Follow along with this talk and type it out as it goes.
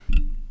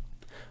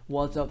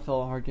What's up,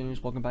 fellow hard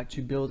gainers? Welcome back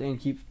to Build and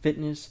Keep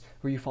Fitness,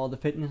 where you follow the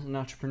fitness and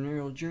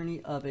entrepreneurial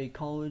journey of a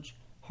college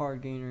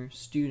hard gainer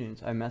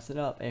student. I messed it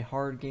up, a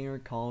hard gainer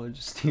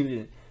college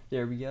student.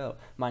 There we go.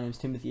 My name is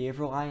Timothy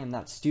Averill. I am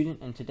that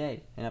student, and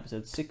today, in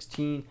episode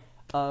 16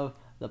 of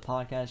the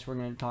podcast, we're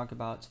going to talk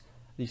about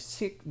I'm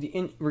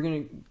going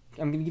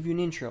to give you an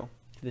intro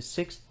to the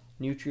 6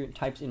 nutrient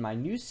types in my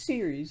new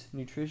series,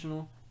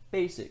 Nutritional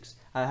Basics.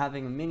 I'm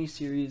having a mini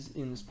series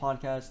in this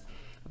podcast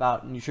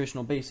about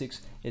nutritional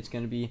basics. It's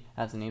going to be,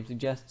 as the name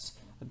suggests,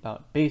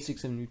 about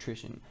basics of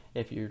nutrition.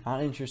 If you're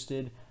not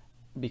interested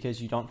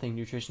because you don't think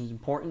nutrition is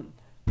important,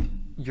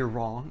 you're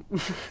wrong.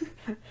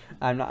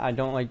 I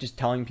don't like just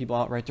telling people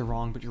outright they're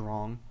wrong, but you're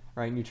wrong,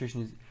 right?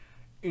 Nutrition is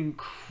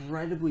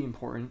incredibly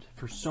important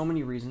for so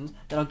many reasons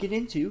that I'll get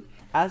into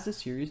as the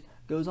series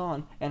goes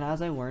on and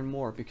as I learn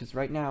more, because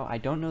right now I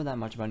don't know that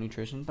much about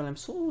nutrition, but I'm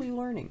slowly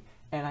learning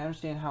and I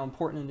understand how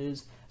important it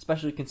is,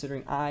 especially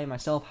considering I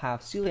myself have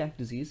celiac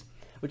disease,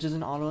 which is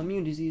an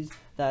autoimmune disease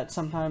that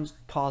sometimes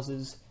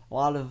causes a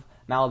lot of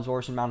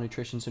malabsorption,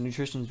 malnutrition. So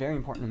nutrition is very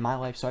important in my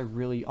life, so I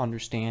really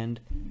understand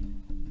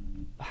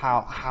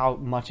how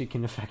much it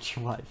can affect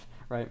your life,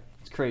 right?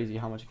 It's crazy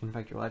how much it can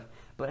affect your life.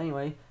 But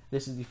anyway,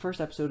 this is the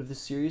first episode of this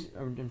series.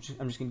 I'm just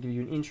going to give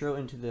you an intro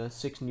into the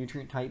 6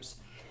 nutrient types.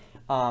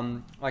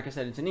 Like I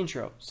said, it's an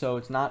intro, so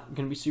it's not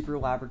going to be super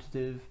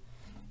elaborative.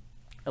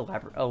 I'm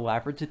not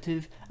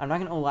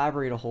going to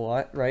elaborate a whole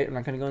lot, right? I'm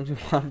not going to go into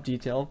a lot of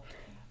detail.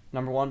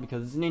 Number 1,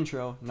 because it's an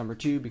intro. Number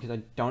 2, because I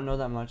don't know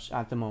that much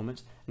at the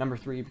moment. Number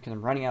 3, because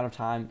I'm running out of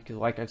time, because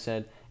like I've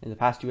said in the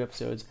past 2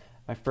 episodes,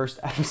 my first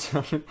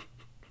episode,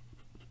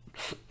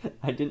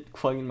 I didn't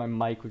plug in my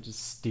mic, which is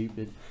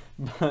stupid,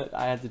 but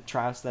I had to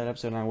trash that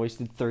episode and I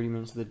wasted 30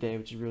 minutes of the day,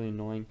 which is really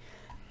annoying.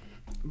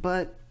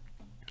 But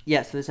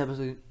yeah, so this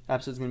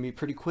episode's going to be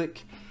pretty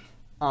quick.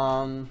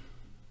 Yeah,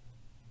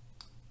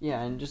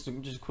 and just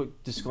a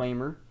quick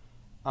disclaimer,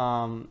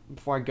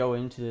 before I go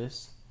into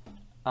this,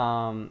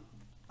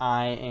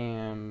 I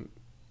am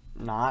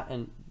not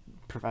a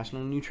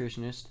professional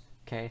nutritionist,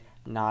 okay?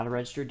 Not a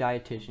registered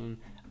dietitian.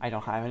 I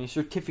don't have any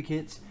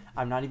certificates.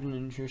 I'm not even a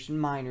nutrition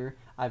minor.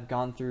 I've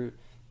gone through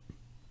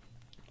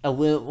a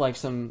little,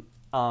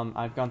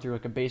 I've gone through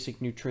like a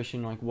basic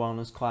nutrition, like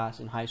wellness class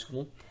in high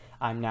school.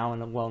 I'm now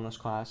in a wellness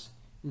class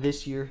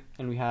this year,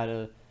 and we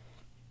had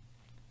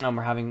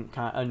we're having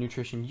kind of a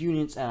nutrition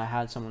units, and I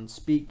had someone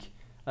speak,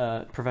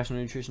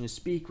 professional nutritionist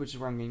speak, which is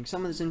where I'm getting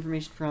some of this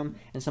information from,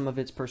 and some of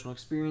it's personal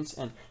experience.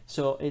 And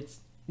so it's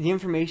the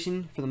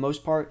information for the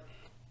most part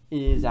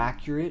is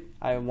accurate.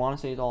 I want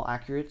to say it's all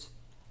accurate,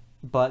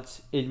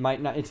 but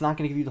it's not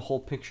going to give you the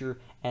whole picture.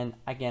 And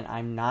again,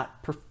 I'm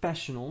not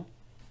professional,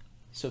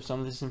 so if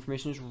some of this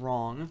information is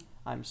wrong,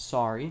 I'm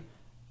sorry,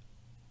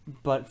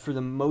 but for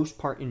the most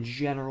part, in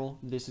general,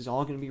 this is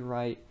all going to be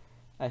right,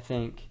 I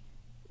think.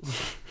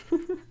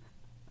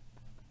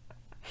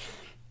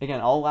 Again,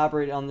 I'll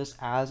elaborate on this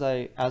as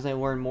I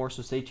learn more,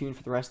 so stay tuned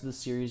for the rest of the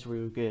series, where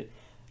you'll get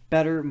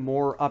better,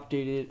 more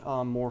updated,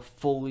 more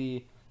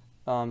fully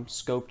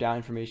scoped out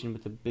information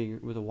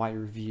with a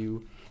wider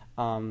view.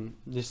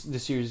 This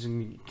series is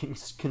going to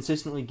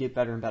consistently get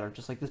better and better,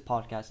 just like this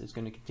podcast is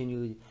going to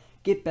continually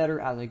get better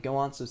as I go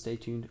on, so stay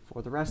tuned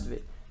for the rest of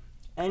it.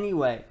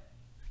 Anyway,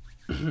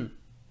 the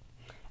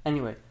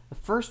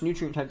first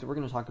nutrient type that we're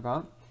going to talk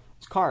about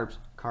is carbs,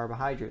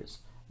 carbohydrates.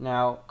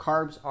 Now,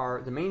 carbs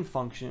are the main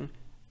function,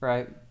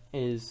 right,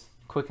 is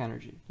quick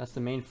energy. That's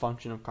the main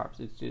function of carbs.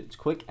 It's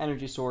quick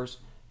energy source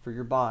for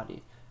your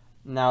body.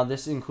 Now,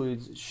 this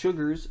includes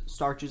sugars,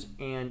 starches,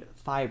 and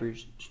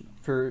fibers.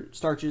 For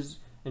starches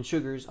and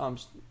sugars,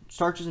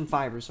 starches and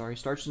fibers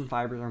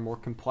are more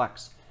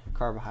complex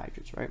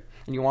carbohydrates, right?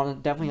 And you want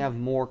to definitely have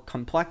more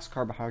complex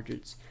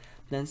carbohydrates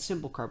than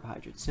simple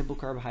carbohydrates. Simple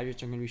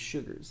carbohydrates are going to be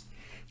sugars,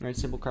 right?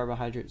 Simple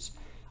carbohydrates,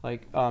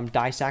 like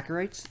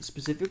disaccharides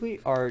specifically,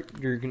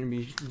 you're going to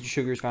be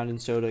sugars found in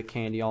soda,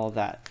 candy, all of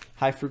that.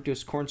 High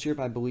fructose corn syrup,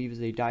 I believe, is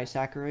a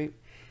disaccharide,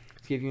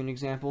 to give you an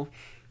example.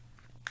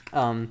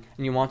 And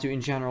you want to,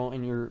 in general,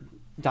 in your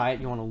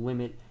diet, you want to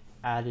limit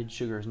added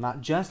sugars,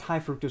 not just high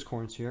fructose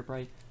corn syrup,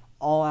 right?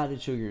 All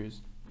added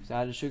sugars, because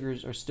added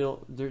sugars are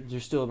still, they're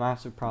still a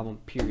massive problem,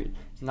 period.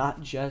 It's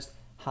not just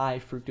high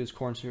fructose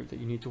corn syrup that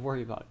you need to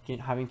worry about.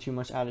 Having too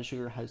much added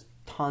sugar has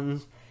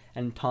tons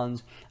and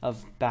tons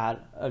of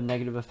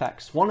negative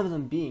effects. One of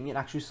them being it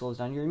actually slows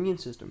down your immune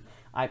system.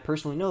 I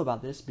personally know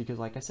about this because,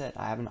 like I said,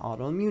 I have an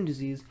autoimmune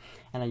disease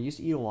and I used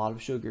to eat a lot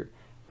of sugar,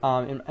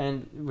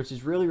 and which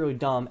is really, really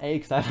dumb. A,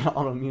 because I have an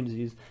autoimmune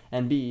disease,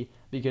 and B,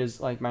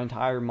 because like my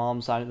entire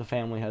mom's side of the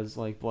family has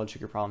like blood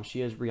sugar problems. She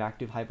has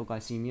reactive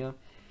hypoglycemia.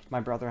 My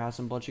brother has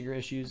some blood sugar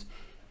issues,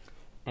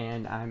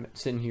 and I'm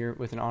sitting here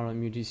with an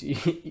autoimmune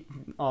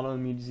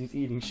disease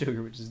eating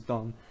sugar, which is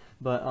dumb.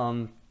 But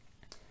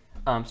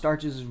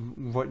starches is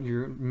what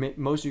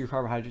most of your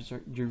carbohydrates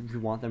you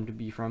want them to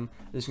be from.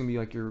 This is going to be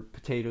like your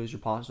potatoes, your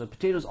pasta.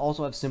 Potatoes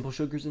also have simple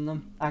sugars in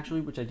them,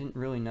 actually, which I didn't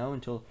really know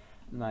until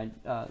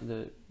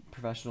the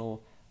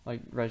professional,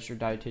 like, registered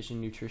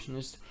dietitian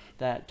nutritionist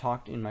that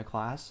talked in my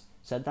class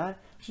said that,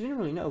 which I didn't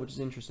really know, which is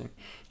interesting.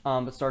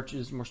 But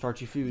starches, more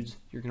starchy foods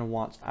you're going to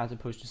want as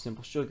opposed to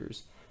simple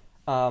sugars.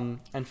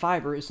 And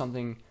fiber is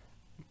something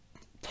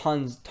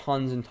tons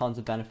and tons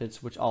of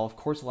benefits, which I'll of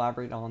course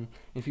elaborate on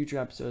in future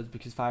episodes,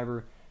 because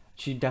fiber,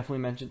 they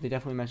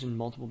definitely mentioned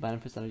multiple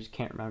benefits that I just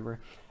can't remember.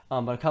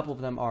 But a couple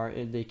of them are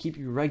they keep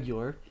you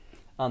regular,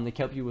 they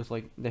help you with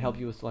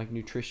like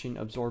nutrition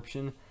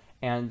absorption,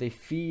 and they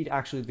feed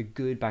actually the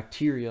good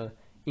bacteria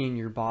in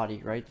your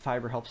body, right? The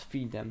fiber helps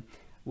feed them,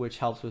 which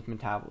helps with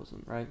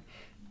metabolism, right?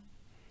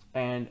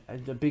 And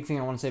the big thing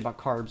I want to say about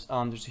carbs,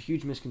 there's a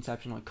huge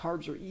misconception like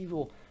carbs are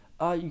evil.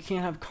 You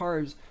can't have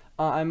carbs.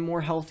 I'm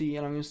more healthy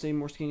and I'm going to stay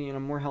more skinny and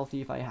I'm more healthy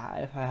if I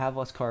have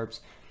less carbs.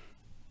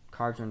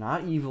 Carbs are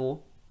not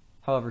evil.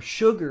 However,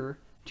 sugar,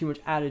 too much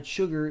added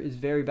sugar is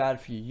very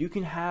bad for you. You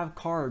can have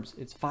carbs.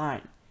 It's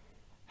fine.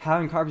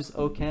 Having carbs is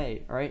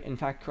okay, all right? In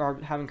fact,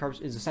 having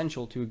carbs is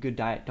essential to a good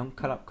diet. Don't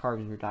cut up carbs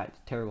in your diet. It's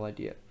a terrible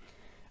idea,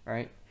 all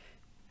right?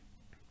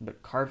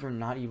 But carbs are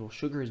not evil.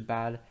 Sugar is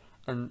bad.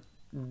 And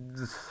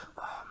this,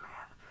 oh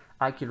man,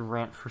 I could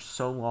rant for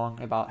so long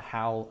about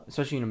how,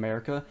 especially in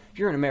America, if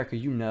you're in America,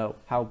 you know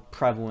how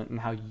prevalent and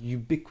how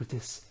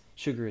ubiquitous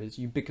sugar is.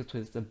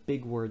 Ubiquitous is a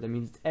big word that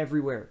means it's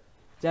everywhere.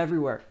 It's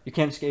everywhere. You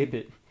can't escape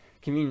it.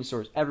 Convenience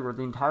stores, everywhere.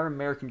 The entire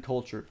American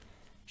culture,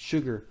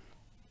 sugar,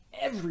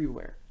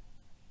 everywhere.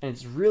 And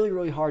it's really,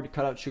 really hard to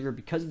cut out sugar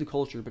because of the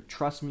culture, but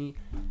trust me,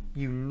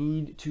 you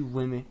need to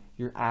limit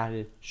your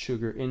added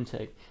sugar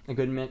intake. A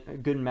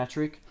good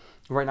metric,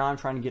 right now I'm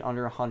trying to get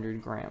under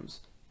 100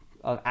 grams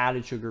of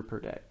added sugar per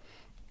day,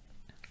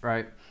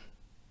 right?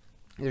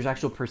 There's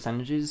actual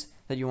percentages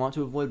that you want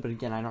to avoid, but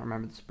again, I don't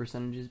remember the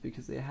percentages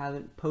because they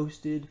haven't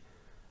posted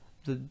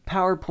the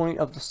PowerPoint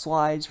of the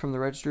slides from the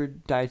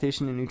registered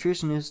dietitian and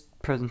nutritionist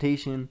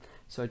presentation,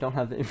 so I don't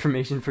have the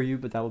information for you,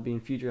 but that will be in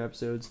future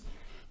episodes.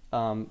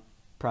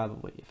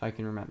 Probably, if I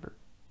can remember.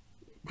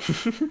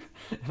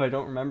 If I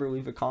don't remember,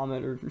 leave a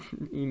comment or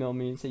email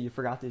me and say you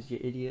forgot this, you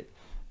idiot,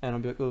 and I'll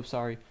be like, oh,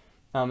 sorry.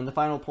 And the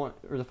final point,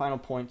 or the final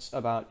points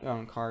about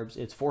carbs,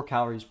 it's 4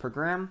 calories per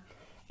gram,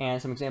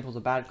 and some examples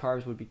of bad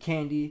carbs would be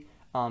candy,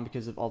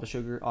 because of all the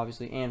sugar,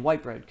 obviously, and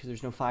white bread, because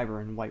there's no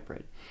fiber in white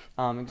bread.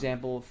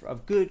 Example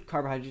of good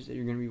carbohydrates that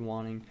you're going to be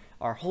wanting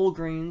are whole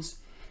grains,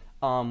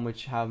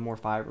 which have more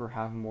fiber,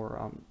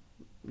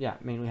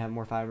 mainly have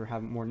more fiber,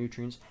 have more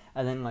nutrients,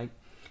 and then like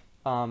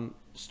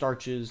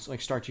starches,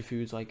 like starchy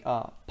foods like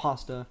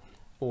pasta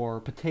or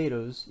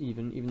potatoes,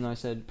 even though I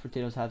said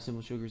potatoes have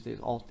simple sugars,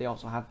 they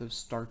also have those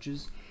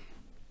starches,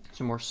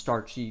 so more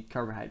starchy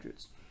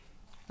carbohydrates,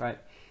 right?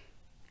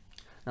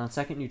 Now the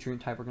second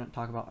nutrient type we're going to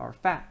talk about are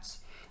fats.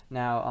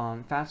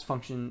 Now fats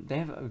function, they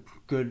have a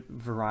good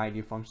variety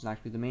of functions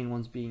actually, the main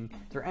ones being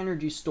their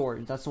energy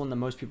storage. That's the one that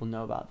most people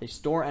know about. They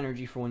store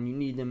energy for when you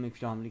need them. If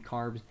you don't have any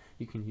carbs,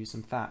 you can use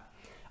some fat.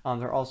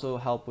 They also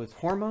help with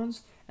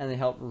hormones, and they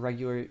help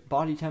regulate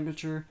body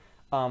temperature,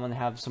 and they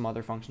have some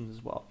other functions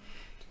as well.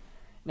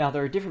 Now,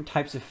 there are different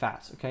types of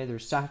fats, okay?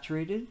 There's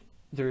saturated,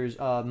 there's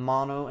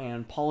mono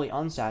and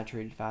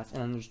polyunsaturated fats,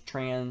 and then there's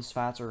trans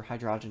fats or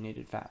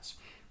hydrogenated fats,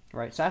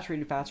 right?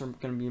 Saturated fats are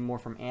going to be more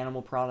from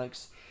animal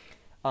products.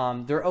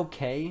 They're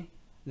okay.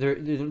 They're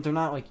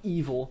not like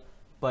evil,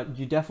 but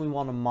you definitely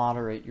want to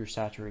moderate your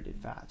saturated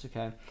fats,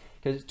 okay?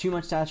 Because too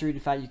much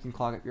saturated fat, you can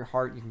clog up your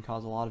heart. You can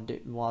cause a lot of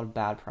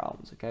bad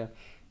problems. Okay,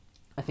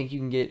 I think you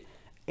can get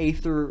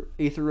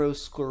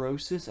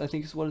atherosclerosis. I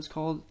think is what it's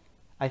called.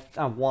 I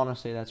want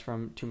to say that's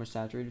from too much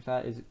saturated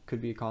fat. It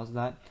could be a cause of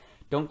that.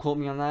 Don't quote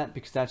me on that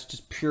because that's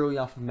just purely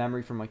off of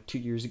memory from like 2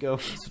 years ago.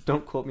 So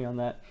don't quote me on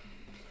that.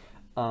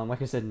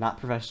 Like I said, not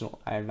professional.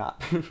 I am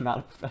not not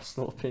a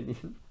professional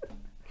opinion.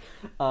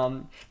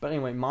 But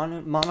anyway,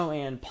 mono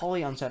and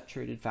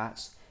polyunsaturated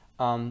fats.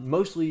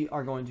 Mostly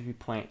are going to be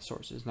plant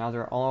sources. Now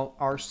there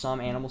are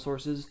some animal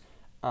sources.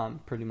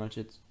 Pretty much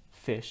it's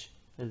fish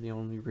is the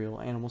only real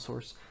animal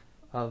source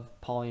of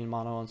poly and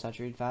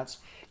monounsaturated fats.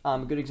 A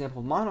good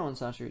example of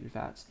monounsaturated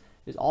fats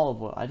is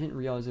olive oil. I didn't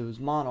realize it was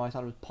mono. I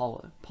thought it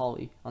was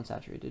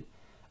polyunsaturated.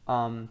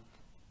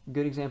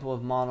 Good example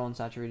of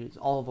monounsaturated is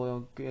olive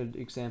oil. Good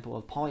example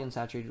of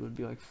polyunsaturated would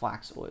be like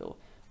flax oil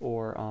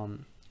or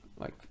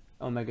like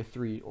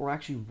omega-3 or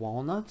actually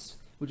walnuts,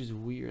 which is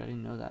weird. I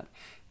didn't know that.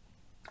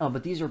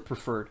 But these are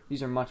preferred.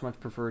 These are much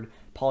preferred.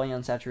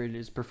 Polyunsaturated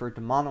is preferred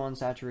to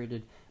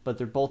monounsaturated, but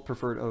they're both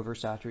preferred over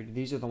saturated.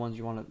 These are the ones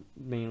you want to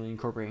mainly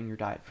incorporate in your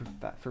diet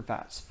for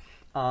fats.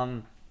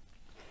 Then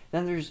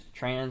there's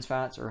trans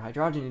fats or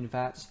hydrogenated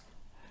fats.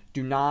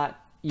 Do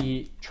not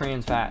eat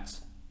trans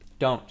fats.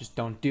 Just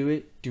don't do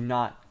it. Do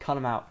not cut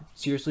them out.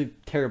 Seriously,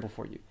 terrible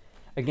for you.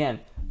 Again,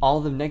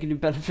 all the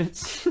negative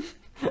benefits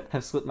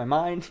have slipped my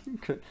mind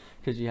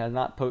because they have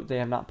not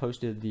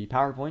posted the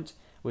PowerPoint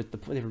with the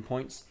different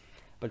points.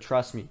 But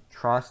trust me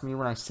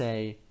when I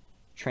say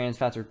trans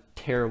fats are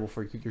terrible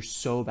for you. They're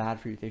so bad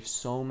for you. They have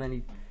so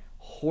many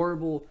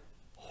horrible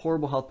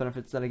health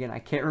benefits that, again, I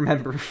can't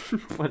remember.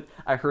 But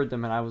I heard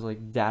them and I was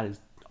like, that is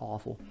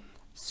awful.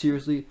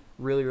 Seriously,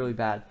 really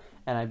bad.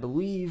 And I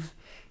believe,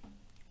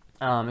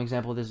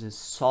 example of this is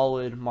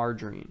solid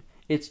margarine.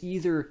 It's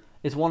either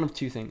it's one of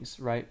two things,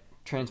 right?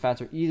 Trans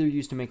fats are either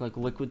used to make like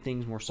liquid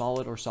things more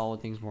solid or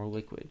solid things more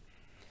liquid,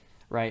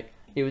 right?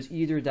 It was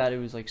either that it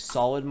was like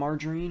solid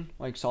margarine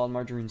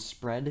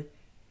spread,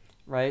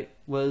 right?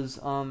 Was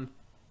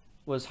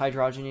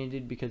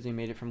hydrogenated because they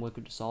made it from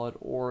liquid to solid,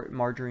 or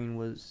margarine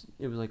was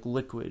like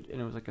liquid and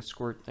it was like a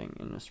squirt thing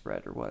in a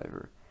spread or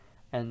whatever,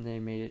 and they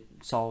made it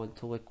solid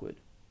to liquid,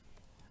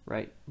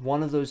 right?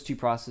 One of those two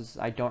processes,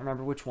 I don't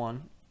remember which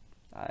one,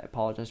 I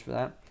apologize for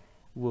that,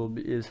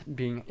 is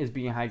being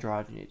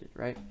hydrogenated,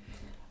 right?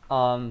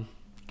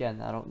 Again,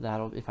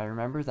 that'll if I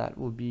remember, that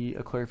will be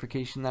a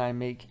clarification that I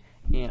make.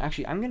 And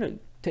actually, I'm gonna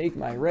take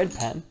my red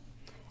pen,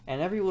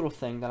 and every little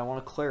thing that I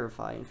want to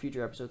clarify in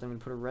future episodes, I'm gonna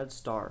put a red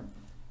star.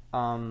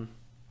 The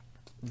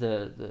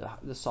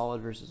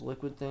solid versus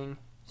liquid thing,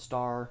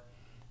 star.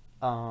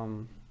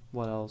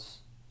 What else?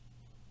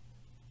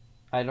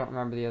 I don't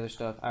remember the other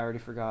stuff. I already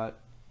forgot.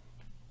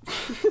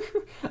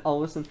 I'll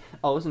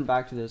listen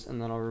back to this,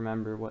 and then I'll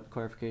remember what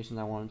clarifications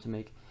I wanted to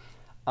make.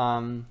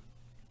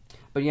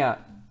 But yeah,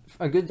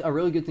 a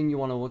really good thing you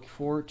want to look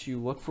for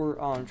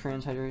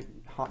trans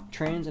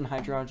and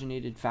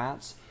hydrogenated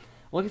fats.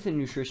 Look at the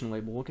nutrition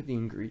label. Look at the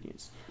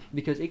ingredients,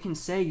 because it can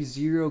say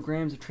 0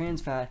 grams of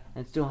trans fat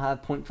and still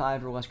have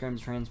 0.5 or less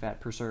grams of trans fat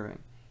per serving.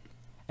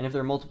 And if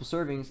there are multiple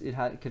servings, it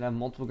could have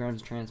multiple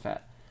grams of trans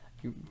fat.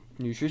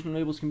 Nutrition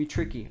labels can be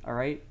tricky. All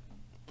right,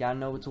 gotta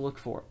know what to look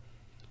for.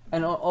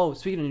 And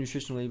speaking of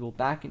nutrition label,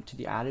 back into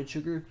the added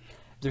sugar,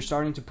 they're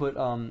starting to put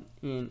on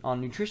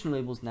nutrition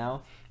labels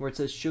now, where it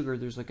says sugar,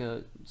 there's like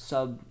a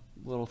sub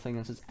little thing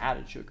that says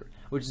added sugar,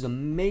 which is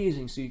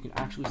amazing, so you can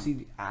actually see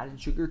the added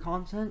sugar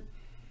content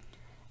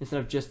instead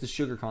of just the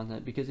sugar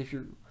content. Because if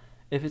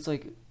it's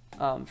like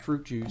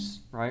fruit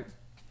juice, right,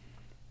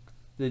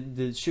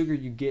 the sugar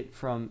you get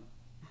from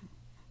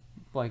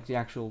like the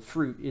actual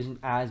fruit isn't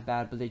as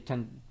bad, but they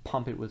tend to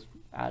pump it with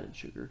added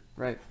sugar,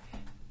 right?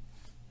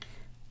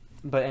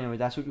 But anyway,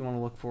 that's what you want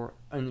to look for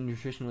in the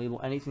nutrition label.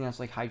 Anything that's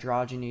like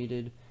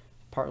hydrogenated,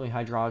 partly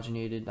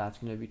hydrogenated, that's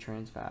going to be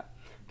trans fat.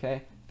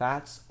 Okay,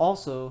 fats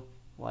also,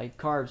 like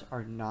carbs,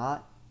 are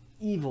not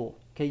evil.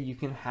 Okay, you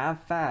can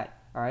have fat,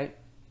 all right,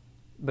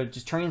 but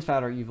just trans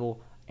fat are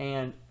evil.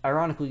 And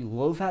ironically,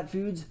 low fat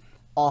foods,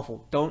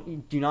 awful.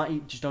 Do not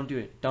eat. Just don't do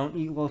it. Don't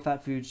eat low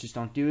fat foods. Just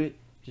don't do it.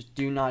 Just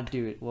do not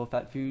do it. Low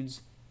fat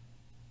foods,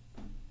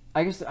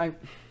 I guess they're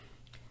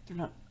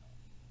not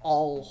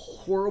all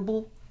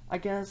horrible, I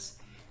guess,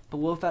 but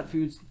low fat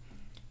foods,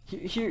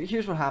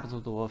 here's what happens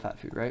with the low fat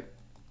food, right?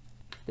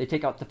 They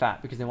take out the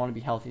fat because they want to be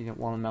healthy. They don't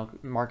want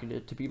to market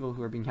it to people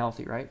who are being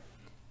healthy, right?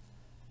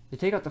 They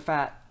take out the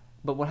fat,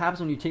 but what happens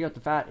when you take out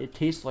the fat? It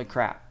tastes like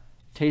crap.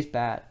 It tastes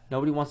bad.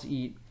 Nobody wants to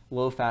eat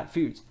low fat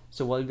foods.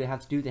 So what do they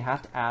have to do? They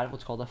have to add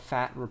what's called a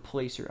fat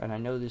replacer, and I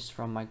know this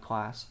from my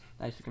class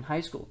that I took in high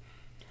school.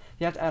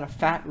 You have to add a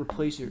fat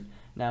replacer.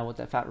 Now, what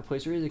that fat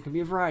replacer is, it can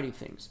be a variety of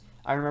things.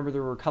 I remember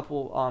there were a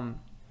couple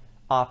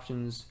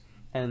options,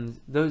 and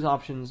those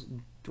options,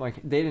 like,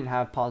 they didn't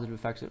have positive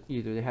effects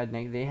either. They had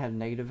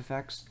negative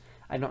effects.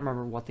 I don't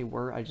remember what they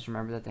were. I just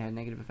remember that they had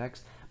negative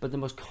effects. But the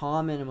most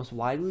common and most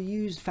widely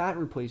used fat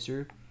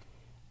replacer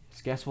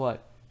is, guess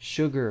what?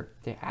 Sugar.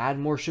 They add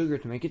more sugar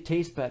to make it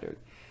taste better,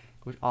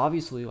 which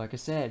obviously, like I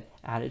said,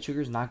 added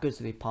sugar is not good.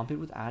 So they pump it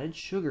with added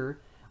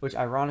sugar, which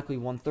ironically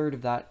 1/3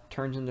 of that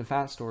turns into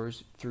fat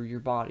stores through your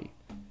body.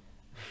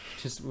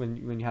 Just when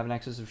you have an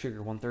excess of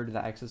sugar, 1/3 of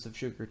that excess of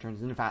sugar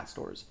turns into fat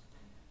stores,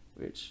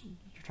 which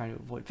you're trying to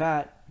avoid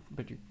fat,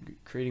 but you're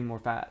creating more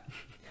fat,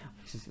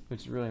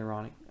 which is really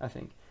ironic, I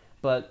think.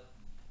 But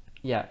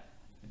yeah,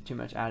 too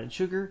much added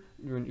sugar,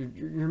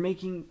 you're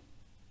making.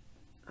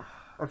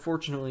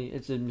 Unfortunately,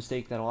 it's a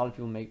mistake that a lot of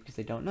people make because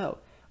they don't know,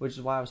 which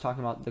is why I was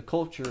talking about the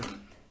culture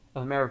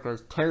of America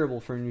is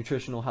terrible for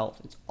nutritional health.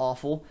 It's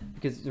awful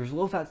because there's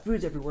low-fat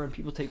foods everywhere, and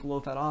people take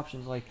low-fat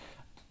options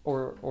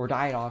or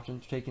diet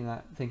options,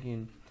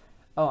 thinking,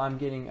 oh, I'm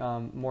getting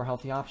more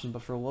healthy option.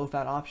 But for a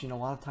low-fat option, a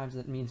lot of times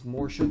that means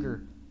more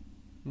sugar,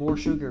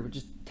 which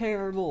is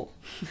terrible.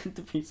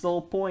 Defeats the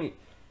whole point.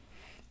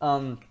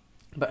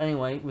 But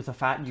anyway, with a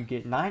fat, you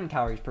get 9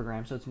 calories per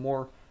gram, so it's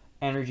more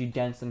energy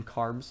dense than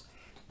carbs.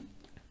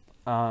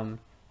 And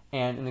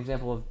an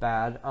example of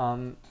bad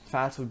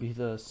fats would be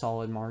the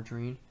solid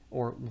margarine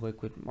or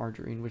liquid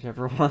margarine,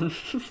 whichever one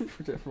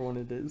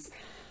it is.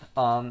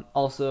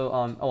 Also,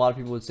 a lot of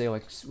people would say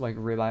like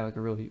ribeye, like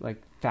a really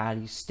like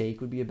fatty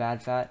steak would be a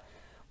bad fat.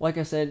 Like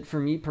I said, for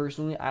me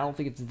personally, I don't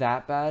think it's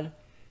that bad.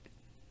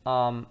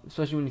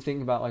 Especially when you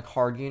think about like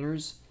hard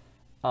gainers,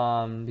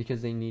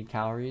 because they need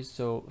calories.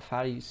 So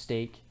fatty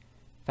steak,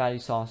 fatty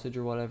sausage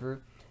or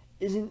whatever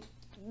isn't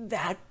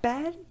that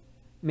bad.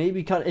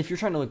 Maybe if you're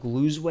trying to like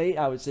lose weight,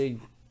 I would say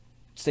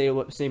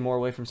stay more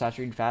away from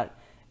saturated fat.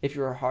 If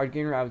you're a hard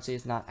gainer, I would say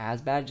it's not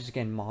as bad. Just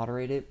again,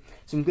 moderate it.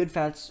 Some good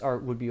fats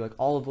would be like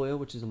olive oil,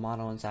 which is a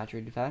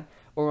monounsaturated fat,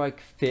 or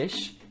like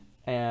fish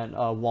and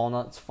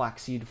walnuts,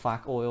 flaxseed,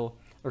 flax oil,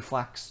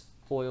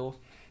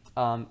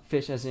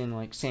 fish as in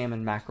like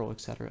salmon, mackerel,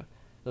 etc.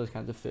 Those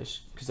kinds of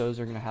fish, because those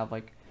are gonna have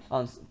like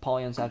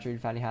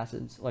polyunsaturated fatty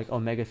acids like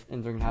omega,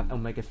 and they're going to have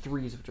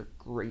omega-3s, which are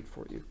great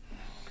for you.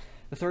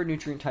 The third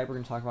nutrient type we're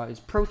going to talk about is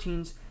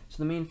proteins. So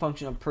the main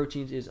function of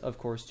proteins is, of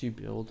course, to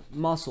build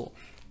muscle.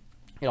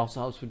 It also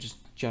helps with just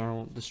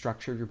the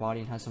structure of your body,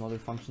 and has some other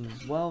functions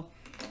as well.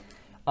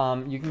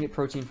 You can get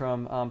protein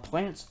from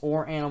plants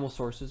or animal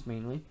sources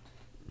mainly.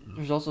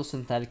 There's also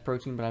synthetic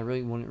protein, but I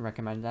really wouldn't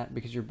recommend that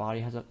because your body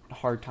has a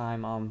hard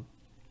time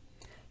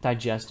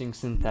digesting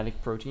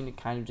synthetic protein. It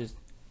kind of just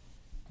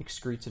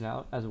excretes it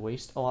out as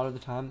waste a lot of the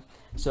time.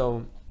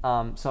 So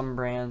some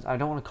brands, I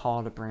don't want to call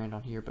it a brand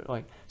on here, but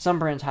like some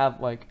brands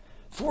have like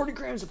 40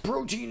 grams of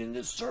protein in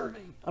this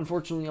serving.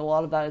 Unfortunately, a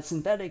lot of that is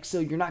synthetic, so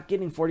you're not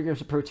getting 40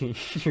 grams of protein.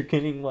 You're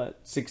getting, what,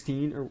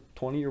 16 or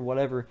 20 or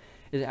whatever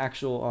is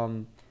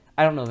actual,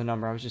 I don't know the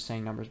number, I was just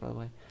saying numbers, by the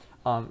way,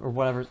 or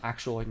whatever is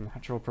actual, like,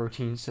 natural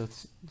protein, so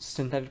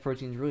synthetic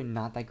protein is really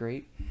not that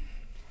great.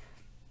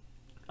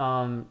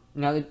 Now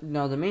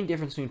the main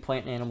difference between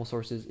plant and animal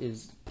sources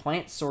is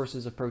plant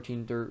sources of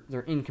protein,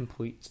 they're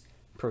incomplete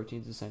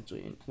proteins,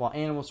 essentially, while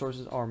animal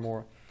sources are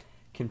more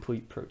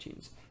complete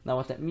proteins. Now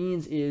what that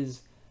means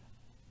is,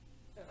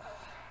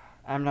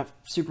 I'm not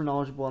super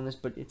knowledgeable on this,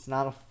 but it's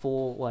not a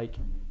full, like,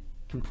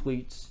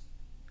 complete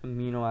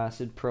amino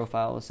acid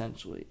profile,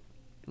 essentially,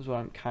 is what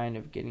I'm kind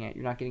of getting at.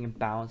 You're not getting a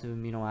balance of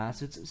amino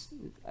acids,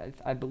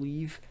 I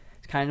believe,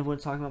 it's kind of what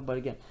it's talking about, but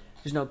again,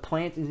 there's no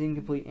plant is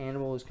incomplete,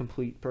 animal is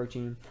complete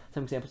protein.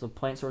 Some examples of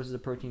plant sources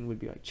of protein would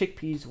be like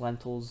chickpeas,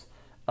 lentils,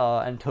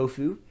 and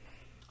tofu.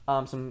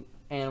 Some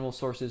animal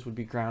sources would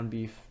be ground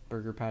beef,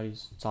 burger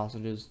patties,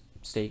 sausages,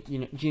 steak.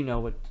 You know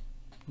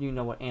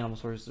what animal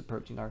sources of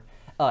protein are.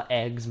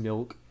 Eggs,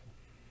 milk,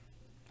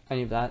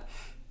 any of that.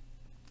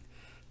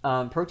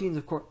 Proteins,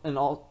 of course, and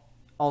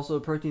also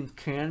proteins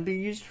can be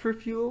used for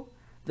fuel.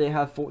 They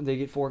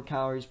get 4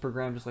 calories per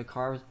gram, just like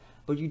carbs.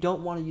 But you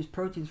don't want to use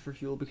proteins for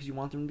fuel because you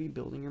want them to be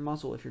building your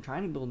muscle. If you're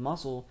trying to build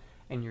muscle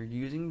and you're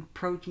using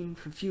protein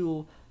for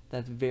fuel,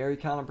 that's very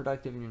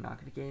counterproductive, and you're not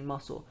going to gain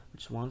muscle,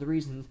 which is one of the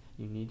reasons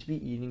you need to be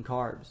eating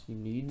carbs. You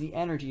need the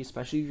energy,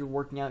 especially if you're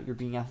working out, you're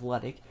being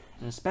athletic,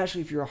 and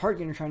especially if you're a heart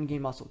gainer trying to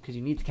gain muscle, because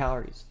you need the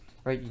calories,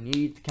 right? You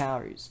need the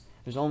calories.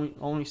 There's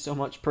only so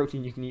much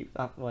protein you can eat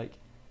without, like,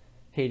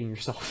 hating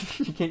yourself.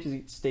 You can't just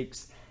eat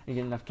steaks and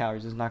get enough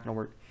calories. It's not going to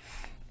work.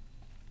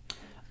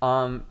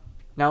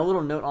 Now, a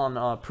little note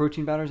on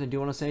protein powders. I do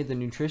want to say the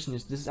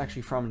nutritionist, this is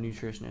actually from a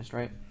nutritionist,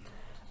 right?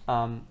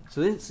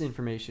 So this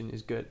information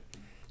is good.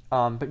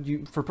 But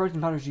for protein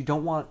powders, you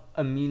don't want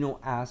amino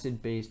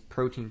acid-based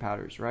protein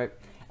powders, right?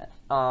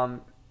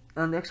 And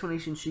the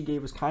explanation she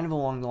gave was kind of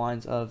along the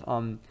lines of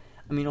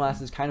amino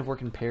acids kind of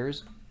work in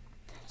pairs.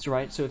 So,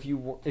 right, so if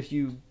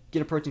you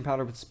get a protein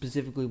powder with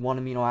specifically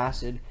one amino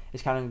acid,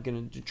 it's kind of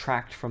going to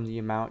detract from the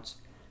amount.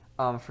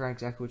 I forgot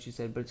exactly what she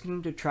said, but it's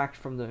going to detract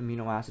from the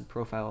amino acid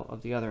profile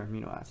of the other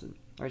amino acid.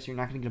 Right, so you're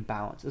not going to get a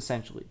balance,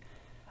 essentially.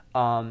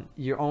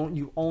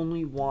 You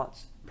only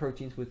want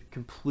proteins with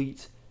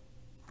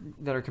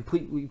that are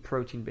completely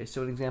protein based.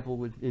 So an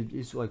example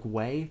is like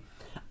whey.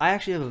 I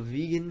actually have a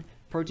vegan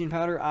protein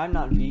powder. I'm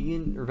not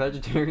vegan or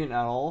vegetarian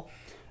at all,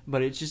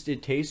 but it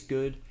tastes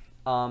good.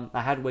 I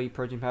had whey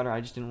protein powder.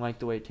 I just didn't like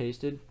the way it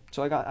tasted,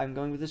 so I'm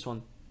going with this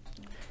one.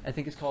 I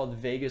think it's called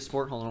Vega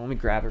Sport. Hold on, let me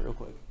grab it real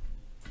quick.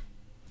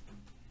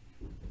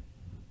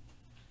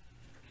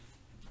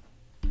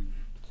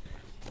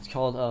 It's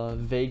called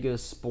Vega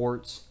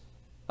Sports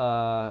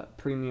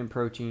Premium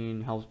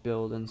Protein, helps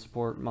build and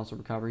support muscle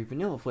recovery,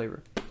 vanilla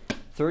flavor.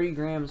 30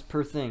 grams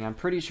per thing. I'm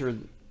pretty sure,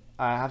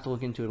 I have to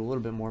look into it a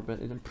little bit more,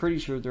 but I'm pretty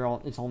sure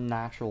it's all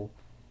natural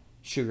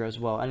sugar as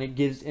well, and it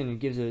gives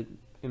an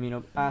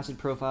amino acid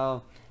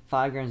profile,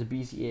 5 grams of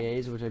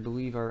BCAAs, which I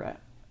believe are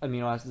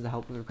amino acids that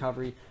help with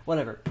recovery.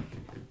 Whatever.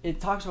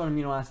 It talks about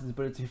amino acids,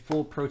 but it's a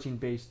full protein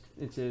based.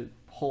 It's a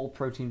whole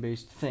protein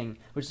based thing,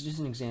 which is just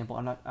an example.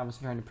 I was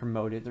trying to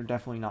promote it. They're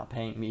definitely not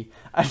paying me.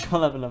 I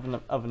don't have enough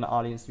of an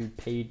audience to be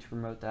paid to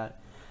promote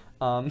that.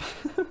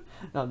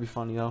 That'd be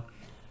funny though.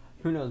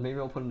 Who knows? Maybe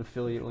I'll put an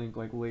affiliate link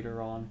like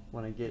later on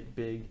when I get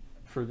big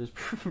for this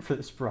for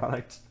this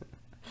product.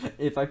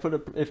 If I put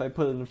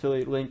an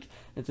affiliate link,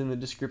 it's in the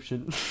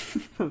description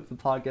of the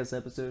podcast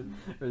episode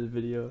or the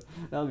video.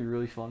 That would be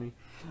really funny.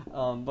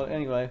 But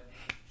anyway,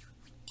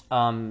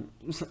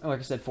 like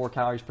I said, 4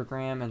 calories per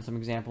gram, and some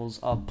examples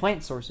of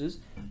plant sources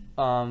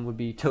would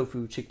be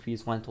tofu,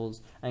 chickpeas,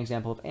 lentils. An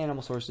example of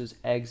animal sources: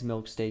 eggs,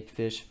 milk, steak,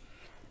 fish,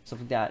 stuff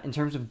like that. In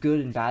terms of good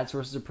and bad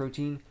sources of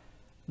protein,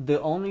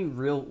 the only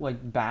real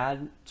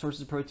bad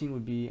sources of protein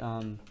would be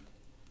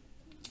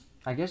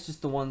I guess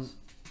just the ones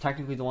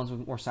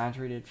with more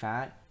saturated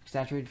fat.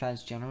 Saturated fat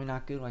is generally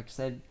not good, like I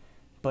said,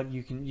 but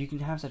you can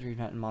have saturated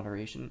fat in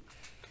moderation.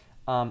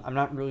 I'm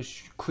not really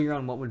clear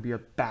on what would be a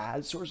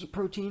bad source of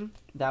protein.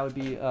 That would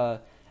be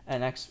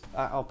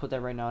I'll put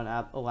that right now in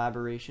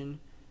elaboration.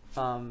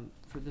 For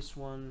this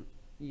one,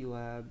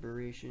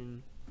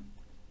 elaboration,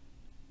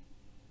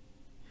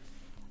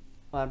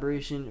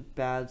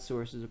 bad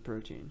sources of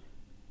protein.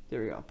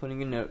 There we go.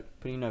 Putting a note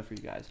for you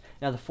guys.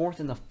 Now the 4th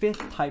and the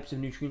 5th types of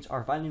nutrients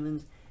are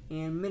vitamins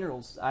and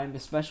minerals. I'm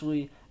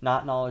especially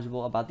not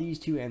knowledgeable about these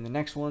two and the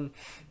next one.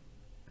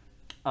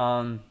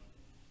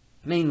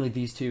 Mainly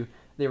these two.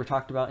 They were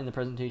talked about in the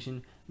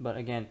presentation, but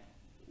again,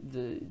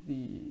 the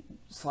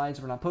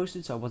slides were not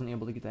posted, so I wasn't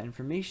able to get that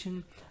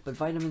information. But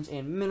vitamins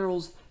and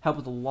minerals help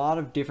with a lot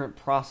of different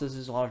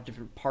processes, a lot of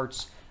different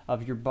parts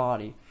of your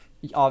body.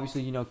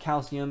 Obviously, you know,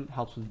 calcium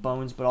helps with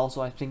bones, but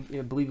also I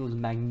believe it was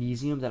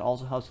magnesium that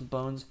also helps with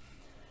bones.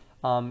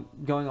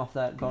 Going off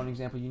that bone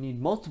example, you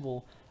need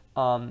multiple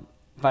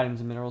vitamins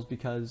and minerals,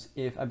 because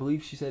if, I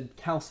believe she said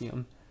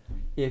calcium,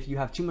 if you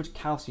have too much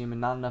calcium and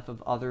not enough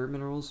of other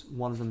minerals,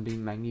 one of them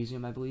being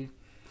magnesium, I believe,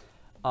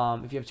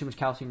 if you have too much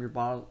calcium, your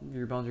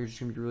bones are just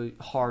going to be really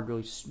hard,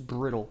 really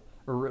brittle,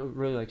 or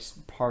really like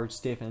hard,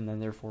 stiff, and then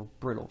therefore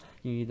brittle.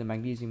 You need the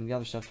magnesium and the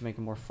other stuff to make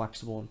them more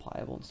flexible and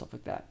pliable and stuff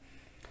like that.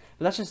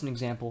 But that's just an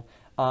example.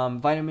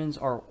 Vitamins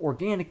are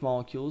organic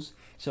molecules,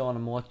 so on a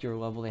molecular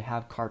level they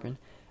have carbon.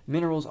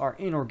 Minerals are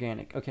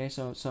inorganic. Okay,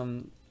 so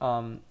some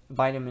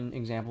vitamin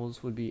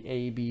examples would be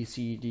A, B,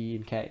 C, D,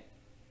 and K.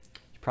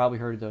 You've probably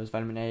heard of those: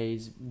 vitamin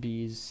A's,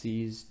 B's,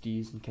 C's,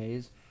 D's, and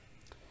K's.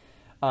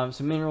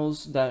 Some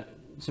minerals that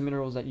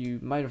you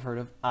might have heard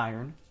of: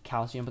 iron,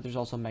 calcium, but there's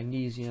also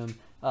magnesium,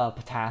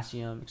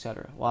 potassium,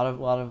 etc. A lot of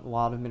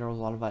minerals,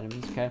 a lot of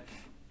vitamins. Okay,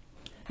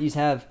 these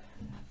have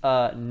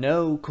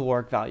no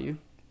caloric value.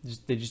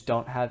 They just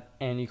don't have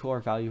any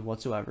caloric value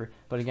whatsoever.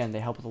 But again, they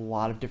help with a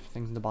lot of different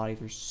things in the body.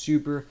 They're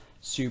super,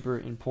 super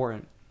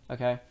important.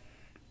 Okay.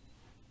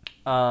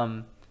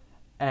 And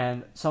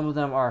some of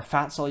them are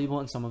fat soluble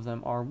and some of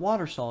them are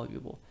water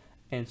soluble.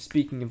 And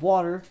speaking of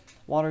water,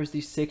 water is the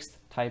 6th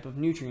type of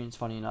nutrients,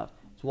 funny enough.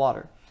 It's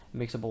water. It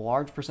makes up a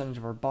large percentage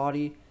of our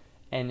body,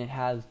 and it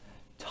has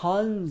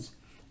tons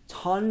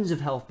of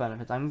health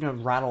benefits. I'm going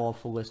to rattle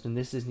off a list, and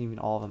this isn't even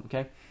all of them,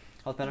 okay?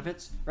 Health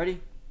benefits. Ready?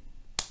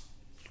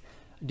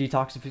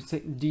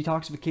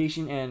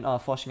 Detoxification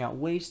and flushing out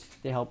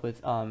waste. They help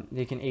with,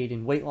 they can aid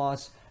in weight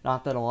loss.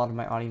 Not that a lot of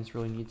my audience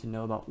really need to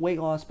know about weight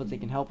loss, but they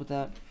can help with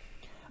that.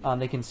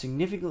 They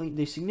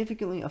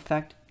significantly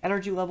affect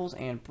energy levels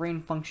and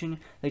brain function.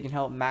 They can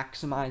help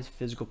maximize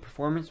physical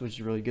performance, which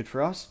is really good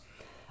for us.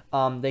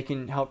 They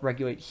can help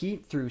regulate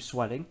heat through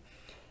sweating.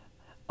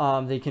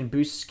 They can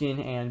boost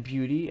skin and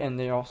beauty, and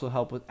they also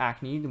help with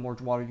acne. The more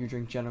water you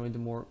drink, generally, the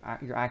more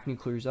your acne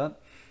clears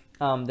up.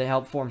 They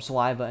help form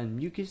saliva and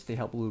mucus. They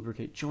help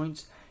lubricate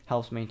joints,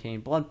 helps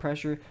maintain blood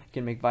pressure,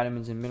 can make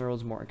vitamins and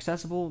minerals more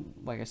accessible.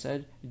 Like I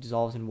said, it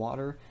dissolves in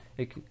water.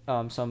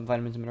 Some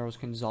vitamins and minerals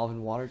can dissolve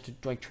in water to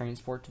like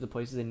transport to the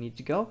places they need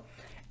to go.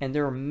 And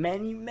there are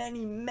many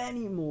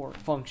more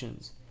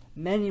functions.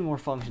 Many more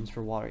functions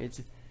for water.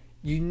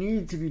 You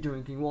need to be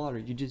drinking water.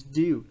 You just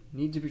do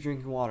need to be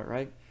drinking water,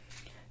 right?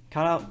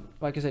 Cut out,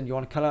 like I said, you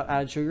want to cut out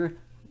added sugar.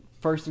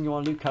 First thing you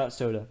want to do, cut out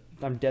soda.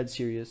 I'm dead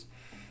serious.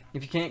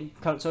 If you can't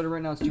cut out soda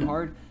right now, it's too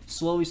hard.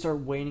 Slowly start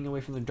waning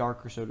away from the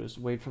darker sodas.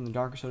 Wade from the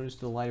darker sodas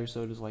to the lighter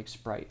sodas like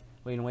Sprite.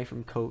 Wane away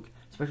from Coke,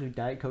 especially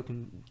Diet Coke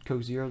and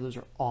Coke Zero. Those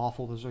are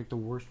awful. Those are like the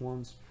worst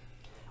ones.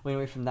 Wane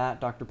away from that,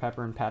 Dr.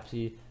 Pepper and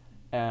Pepsi,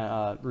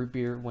 root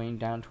beer. Wane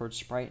down towards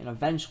Sprite, and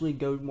eventually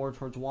go more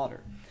towards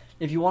water.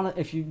 If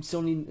you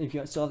still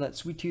have that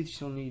sweet tooth, you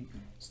still need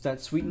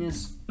that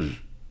sweetness.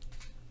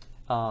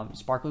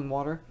 Sparkling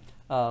water.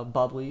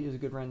 Bubbly is a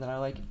good brand that I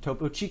like.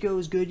 Topo Chico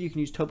is good. You can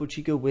use Topo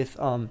Chico with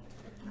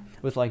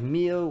like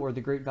Mio or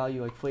the Great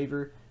Value like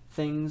flavor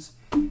things.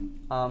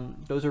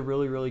 Those are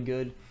really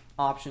good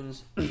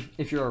options.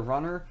 If you're a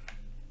runner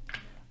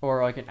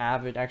or like an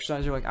avid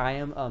exerciser like I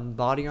am,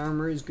 Body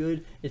Armor is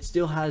good. It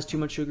still has too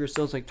much sugar. It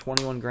still has like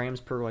 21 grams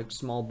per like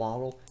small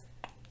bottle.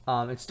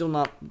 It's still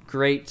not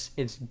great.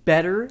 It's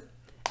better,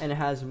 and it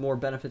has more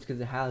benefits because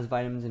it has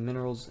vitamins and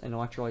minerals and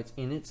electrolytes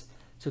in it.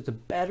 So it's a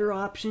better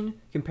option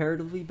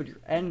comparatively, but your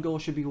end goal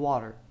should be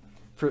water,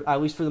 for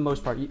at least for the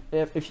most part.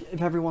 If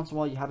every once in a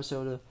while you have a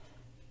soda,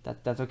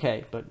 that's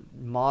okay. But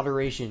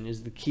moderation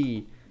is the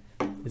key.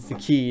 It's the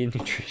key in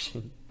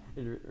nutrition.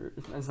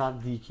 It's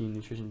not the key in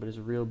nutrition, but it's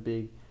a real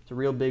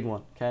big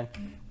one. Okay.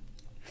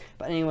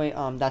 But anyway,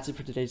 that's it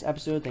for today's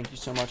episode. Thank you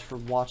so much for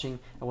watching.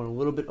 I went a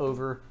little bit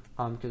over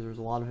because there's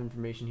a lot of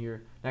information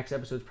here. Next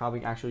episode's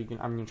probably I'm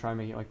gonna try and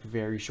make it like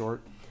very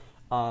short.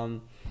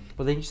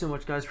 But thank you so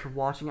much, guys, for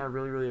watching. I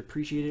really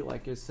appreciate it.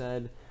 Like I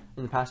said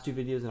in the past 2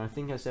 videos, and I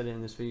think I said it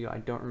in this video, I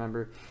don't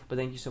remember, but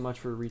thank you so much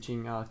for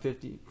reaching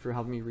 50, for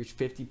helping me reach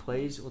 50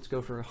 plays. Let's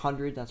go for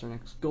 100. That's our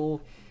next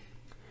goal.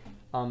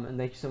 And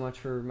thank you so much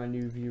for my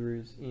new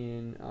viewers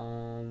in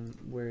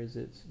where is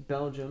it?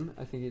 Belgium.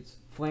 I think it's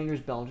Flanders,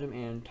 Belgium,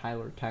 and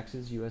Tyler,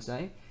 Texas,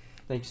 USA.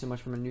 Thank you so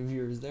much for my new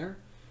viewers there.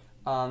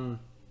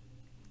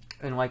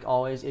 And like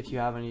always, if you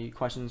have any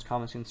questions,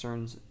 comments,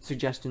 concerns,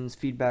 suggestions,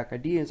 feedback,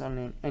 ideas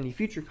on any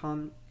future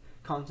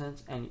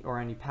content, or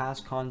any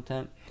past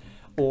content,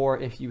 or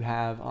if you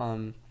have,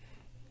 or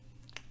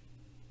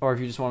if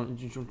you just want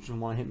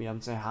to hit me up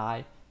and say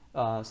hi,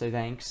 say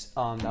thanks,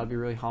 that would be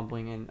really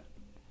humbling, and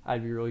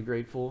I'd be really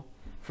grateful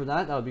for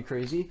that. That would be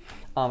crazy.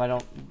 I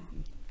don't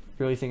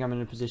really think I'm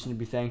in a position to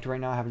be thanked right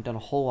now. I haven't done a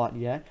whole lot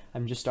yet.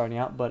 I'm just starting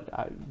out, but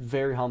I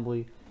very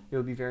humbly it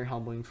would be very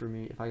humbling for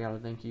me if I got to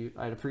thank you.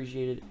 I'd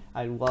appreciate it.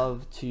 I'd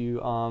love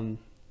to.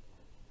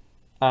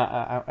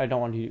 I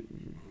don't want you.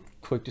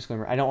 Quick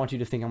disclaimer: I don't want you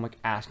to think I'm like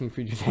asking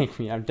for you to thank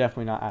me. I'm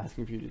definitely not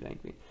asking for you to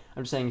thank me.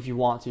 I'm just saying if you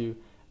want to,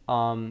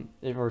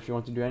 or if you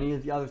want to do any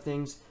of the other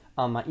things,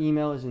 my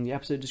email is in the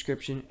episode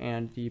description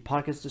and the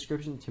podcast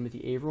description.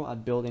 Timothy Averill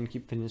at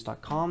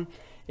buildandkeepfitness.com.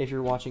 If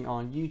you're watching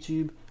on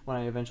YouTube, when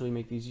I eventually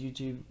make these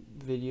YouTube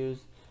videos,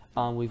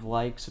 leave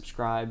like,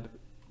 subscribe,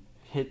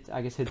 hit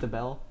the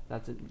bell.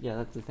 That's it. Yeah,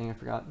 that's the thing I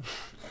forgot.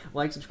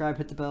 Like, subscribe,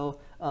 hit the bell.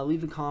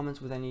 Leave the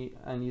comments with any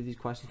of these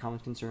questions,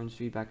 comments, concerns,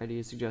 feedback,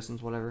 ideas,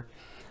 suggestions, whatever.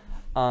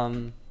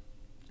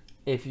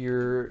 If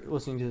you're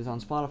listening to this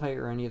on Spotify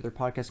or any other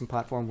podcasting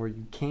platform where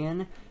you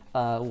can,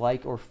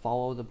 like or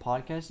follow the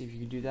podcast, if you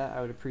could do that,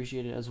 I would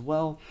appreciate it as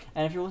well.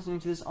 And if you're listening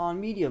to this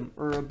on Medium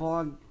or a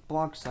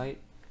blog site,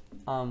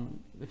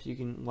 if you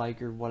can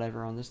like or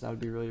whatever on this, that would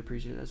be really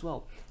appreciated as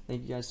well.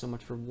 Thank you guys so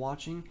much for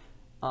watching.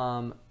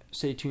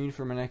 Stay tuned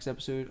for my next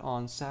episode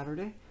on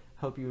Saturday.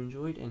 Hope you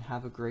enjoyed and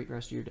have a great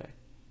rest of your day.